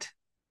that.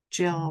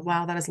 Jill,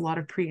 wow, that is a lot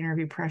of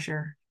pre-interview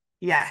pressure.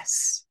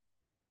 Yes.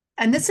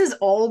 And this is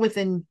all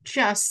within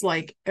just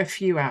like a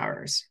few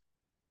hours,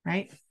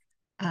 right?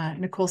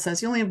 Nicole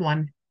says, you only have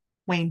one.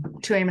 Wayne,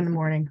 2 a.m. in the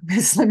morning,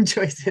 slim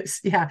choices.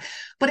 Yeah.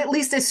 But at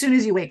least as soon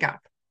as you wake up,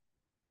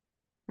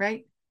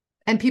 right?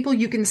 And people,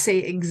 you can say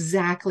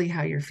exactly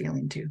how you're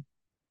feeling too.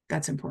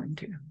 That's important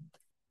too.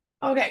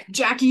 Okay.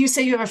 Jackie, you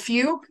say you have a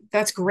few.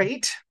 That's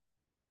great.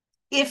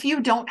 if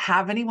you don't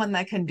have anyone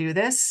that can do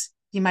this,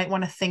 you might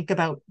want to think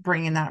about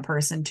bringing that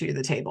person to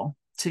the table,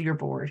 to your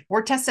board,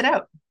 or test it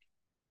out.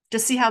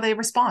 Just see how they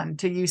respond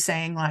to you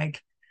saying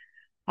like,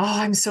 oh,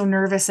 I'm so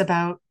nervous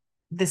about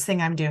this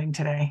thing I'm doing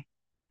today.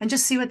 And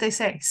just see what they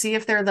say. See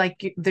if they're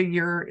like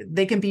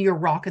they can be your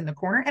rock in the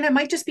corner. And it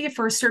might just be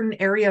for a certain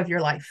area of your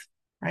life,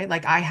 right?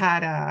 Like I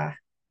had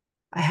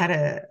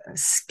a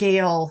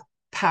scale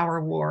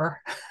power war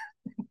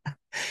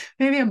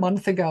maybe a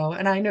month ago,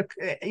 and I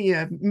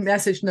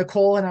messaged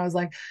Nicole, and I was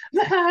like,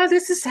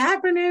 this is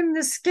happening.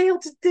 The scale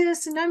did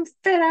this, and I'm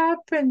fed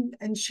up.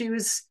 And she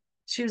was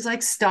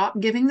like, stop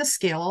giving the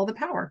scale all the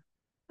power.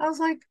 I was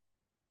like,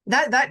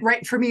 that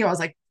right for me. I was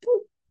like,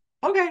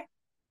 okay,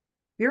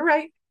 you're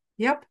right.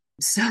 Yep.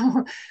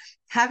 So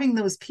having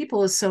those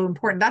people is so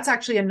important. That's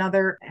actually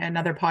another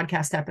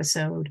podcast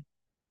episode.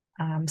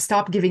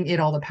 Stop giving it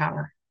all the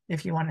power.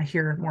 If you want to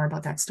hear more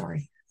about that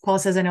story. Paul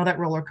says, I know that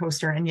roller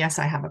coaster. And yes,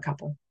 I have a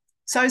couple.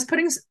 So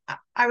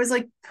I was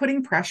like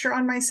putting pressure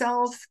on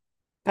myself,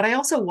 but I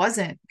also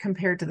wasn't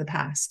compared to the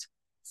past.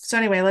 So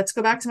anyway, let's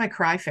go back to my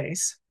cry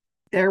face.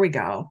 There we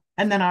go.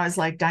 And then I was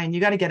like, Diane,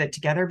 you got to get it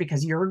together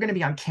because you're going to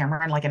be on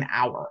camera in like an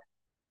hour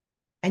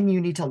and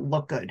you need to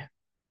look good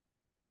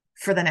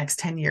for the next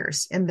 10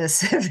 years in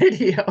this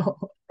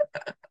video.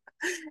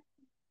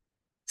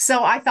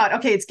 So I thought,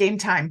 okay, it's game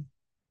time.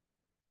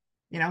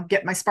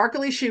 Get my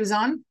sparkly shoes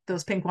on,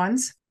 those pink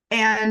ones,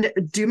 and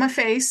do my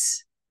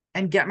face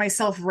and get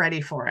myself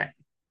ready for it.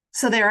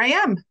 So there I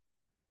am.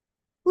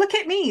 Look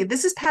at me.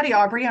 This is Patty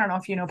Aubrey. I don't know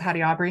if you know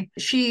Patty Aubrey.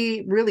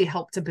 She really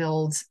helped to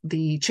build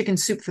the Chicken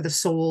Soup for the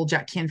Soul,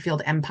 Jack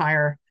Canfield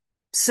empire.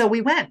 So we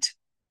went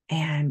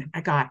and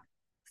I got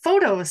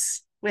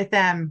photos with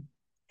them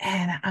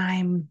and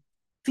I'm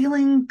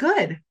feeling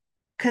good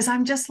because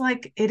I'm just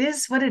like, it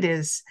is what it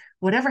is.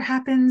 Whatever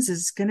happens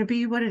is going to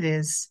be what it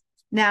is.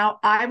 Now,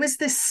 I was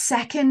the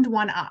second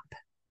one up.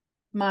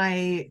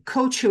 My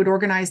coach who had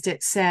organized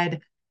it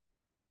said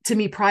to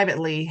me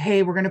privately,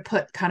 hey, we're going to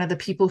put kind of the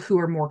people who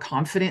are more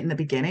confident in the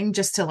beginning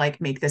just to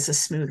like make this a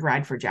smooth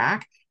ride for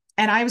Jack.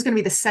 And I was going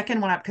to be the second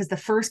one up because the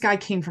first guy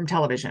came from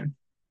television.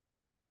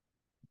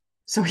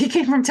 So he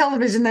came from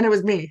television, then it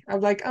was me.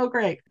 I'm like, oh,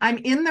 great. I'm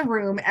in the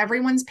room.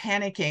 Everyone's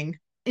panicking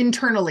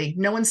internally.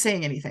 No one's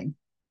saying anything.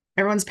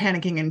 Everyone's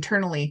panicking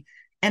internally.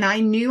 And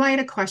I knew I had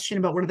a question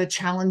about what are the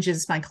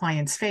challenges my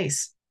clients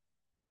face.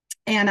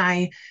 And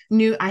I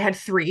knew I had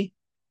 3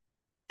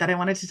 that I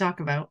wanted to talk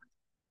about.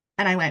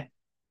 And I went,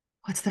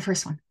 what's the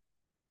first one?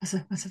 What's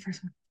the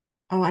first one?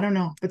 Oh, I don't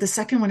know. But the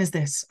second one is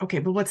this. Okay,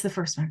 but what's the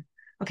first one?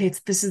 Okay,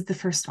 this is the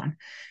first one.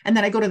 And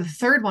then I go to the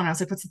third one. I was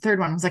like, what's the third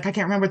one? I was like, I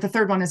can't remember what the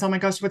third one is. Oh my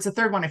gosh, what's the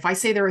third one? If I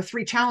say there are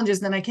 3 challenges,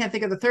 then I can't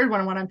think of the third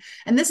one.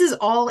 And this is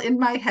all in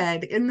my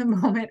head in the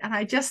moment. And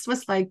I just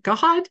was like,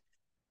 God,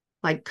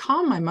 like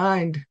calm my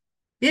mind.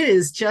 It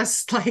is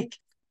just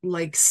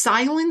like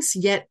silence,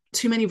 yet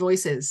too many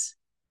voices.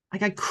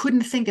 Like I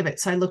couldn't think of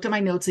it. So I looked at my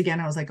notes again.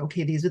 I was like,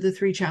 okay, these are the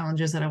 3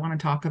 challenges that I want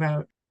to talk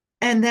about.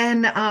 And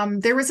then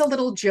there was a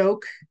little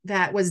joke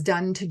that was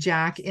done to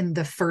Jack in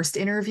the first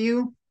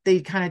interview. They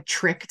kind of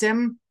tricked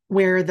him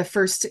where the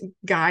first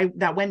guy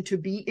that went to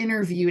be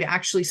interviewed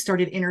actually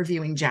started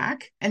interviewing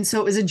Jack. And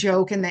so it was a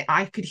joke and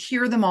I could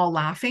hear them all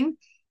laughing.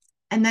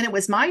 And then it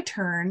was my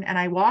turn and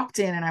I walked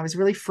in and I was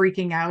really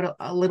freaking out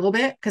a little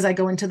bit because I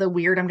go into the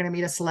weird, I'm going to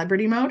meet a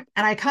celebrity mode.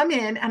 And I come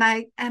in and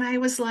I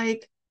was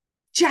like,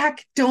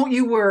 Jack, don't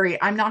you worry.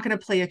 I'm not going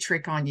to play a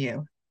trick on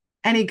you.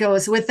 And he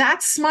goes, with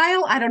that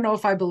smile, I don't know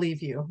if I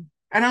believe you.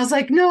 And I was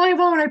like, no, I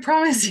won't. I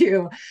promise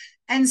you.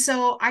 And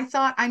so I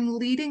thought I'm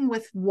leading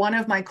with one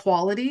of my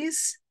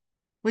qualities,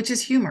 which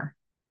is humor.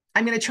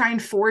 I'm going to try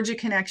and forge a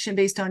connection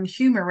based on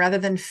humor rather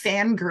than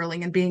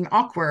fangirling and being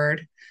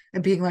awkward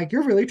and being like,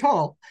 you're really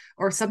tall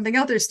or something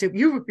else. They're stupid.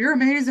 You're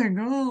amazing.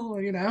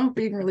 Oh,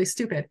 being really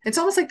stupid. It's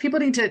almost like people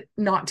need to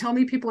not tell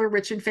me people are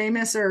rich and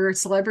famous or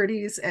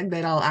celebrities and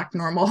then I'll act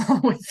normal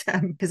with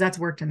them because that's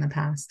worked in the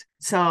past.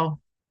 So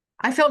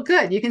I felt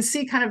good. You can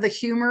see kind of the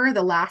humor,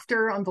 the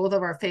laughter on both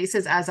of our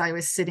faces as I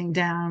was sitting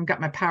down, got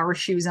my power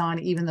shoes on,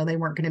 even though they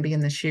weren't going to be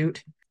in the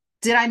shoot.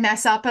 Did I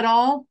mess up at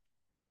all?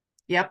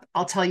 Yep.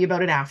 I'll tell you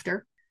about it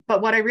after.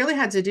 But what I really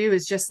had to do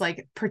is just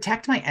like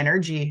protect my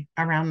energy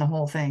around the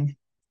whole thing.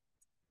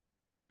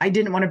 I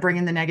didn't want to bring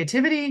in the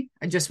negativity.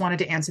 I just wanted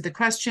to answer the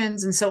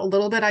questions. And so a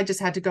little bit, I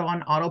just had to go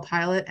on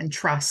autopilot and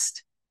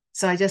trust.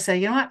 So I just say,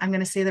 you know what? I'm going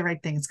to say the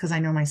right things because I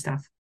know my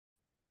stuff.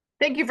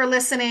 Thank you for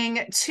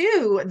listening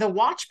to the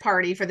watch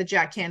party for the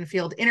Jack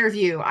Canfield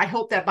interview. I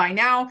hope that by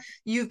now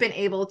you've been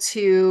able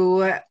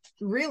to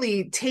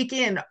really take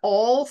in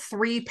all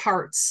 3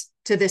 parts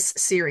to this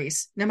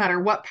series, no matter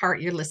what part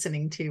you're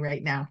listening to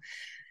right now.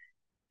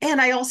 And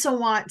I also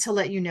want to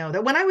let you know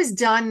that when I was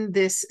done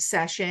this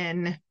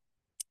session,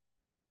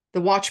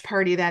 the watch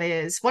party that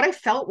is, what I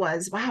felt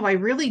was, wow, I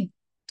really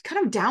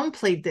kind of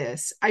downplayed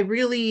this. I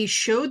really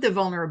showed the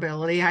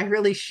vulnerability. I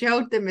really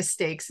showed the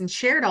mistakes and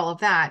shared all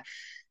of that.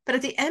 But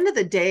at the end of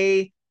the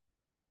day,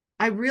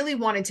 I really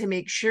wanted to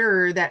make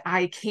sure that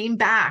I came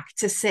back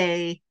to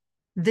say,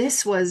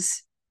 this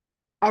was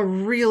a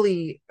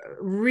really,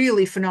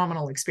 really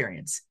phenomenal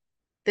experience.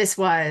 This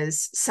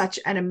was such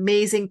an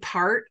amazing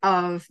part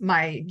of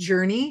my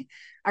journey,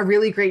 a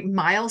really great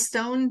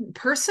milestone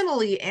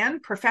personally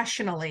and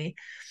professionally.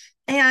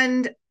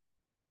 And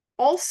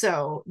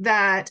also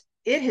that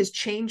it has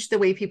changed the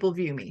way people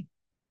view me.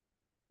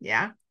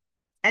 Yeah.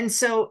 And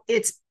so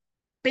it's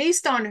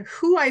based on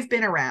who I've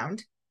been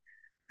around,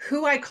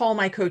 who I call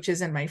my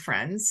coaches and my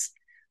friends,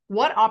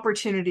 what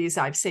opportunities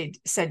I've said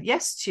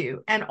yes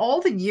to, and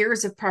all the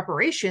years of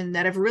preparation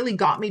that have really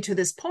got me to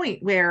this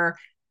point where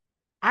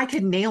I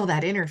could nail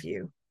that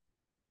interview.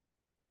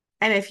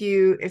 And if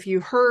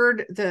you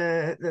heard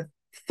the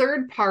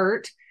third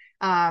part,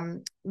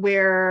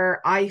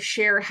 where I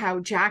share how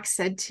Jack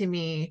said to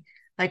me,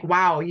 like,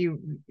 wow,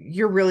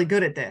 you're really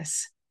good at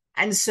this.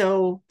 And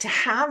so to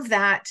have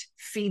that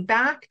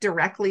feedback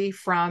directly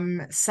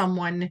from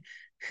someone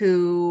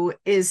who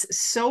is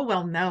so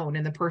well known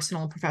in the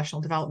personal and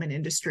professional development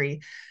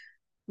industry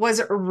was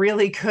a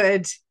really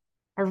good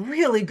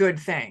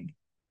thing.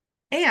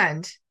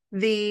 And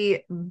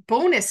the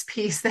bonus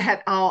piece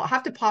that I'll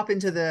have to pop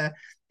into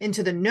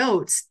the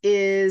notes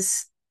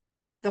is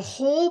the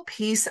whole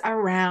piece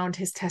around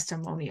his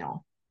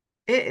testimonial.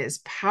 It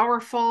is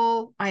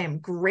powerful. I am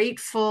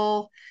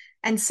grateful.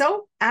 And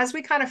so as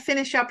we kind of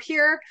finish up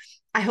here,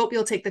 I hope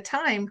you'll take the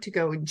time to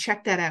go and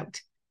check that out.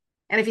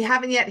 And if you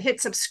haven't yet, hit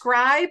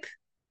subscribe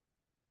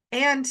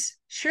and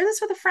share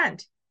this with a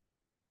friend.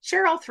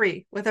 Share all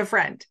three with a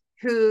friend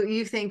who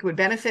you think would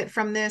benefit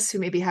from this, who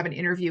maybe have an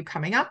interview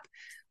coming up,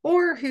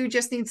 or who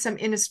just needs some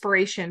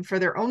inspiration for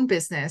their own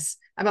business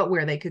about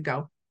where they could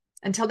go.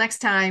 Until next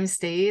time,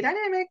 stay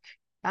dynamic.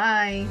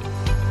 Bye.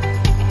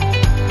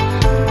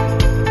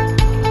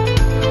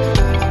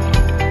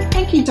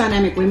 Thank you,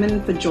 Dynamic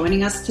Women, for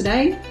joining us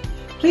today.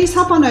 Please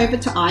hop on over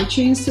to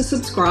iTunes to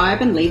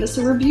subscribe and leave us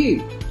a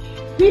review.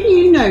 Who do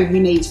you know who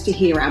needs to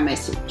hear our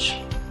message?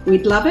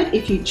 We'd love it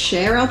if you'd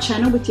share our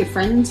channel with your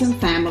friends and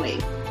family.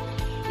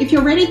 If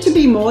you're ready to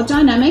be more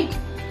dynamic,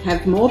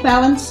 have more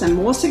balance and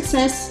more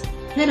success,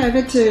 head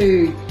over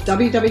to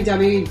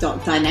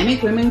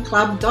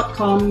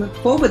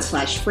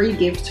www.dynamicwomenclub.com/free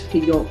gift for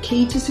your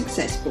Key to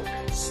Success book.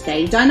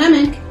 Stay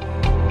dynamic.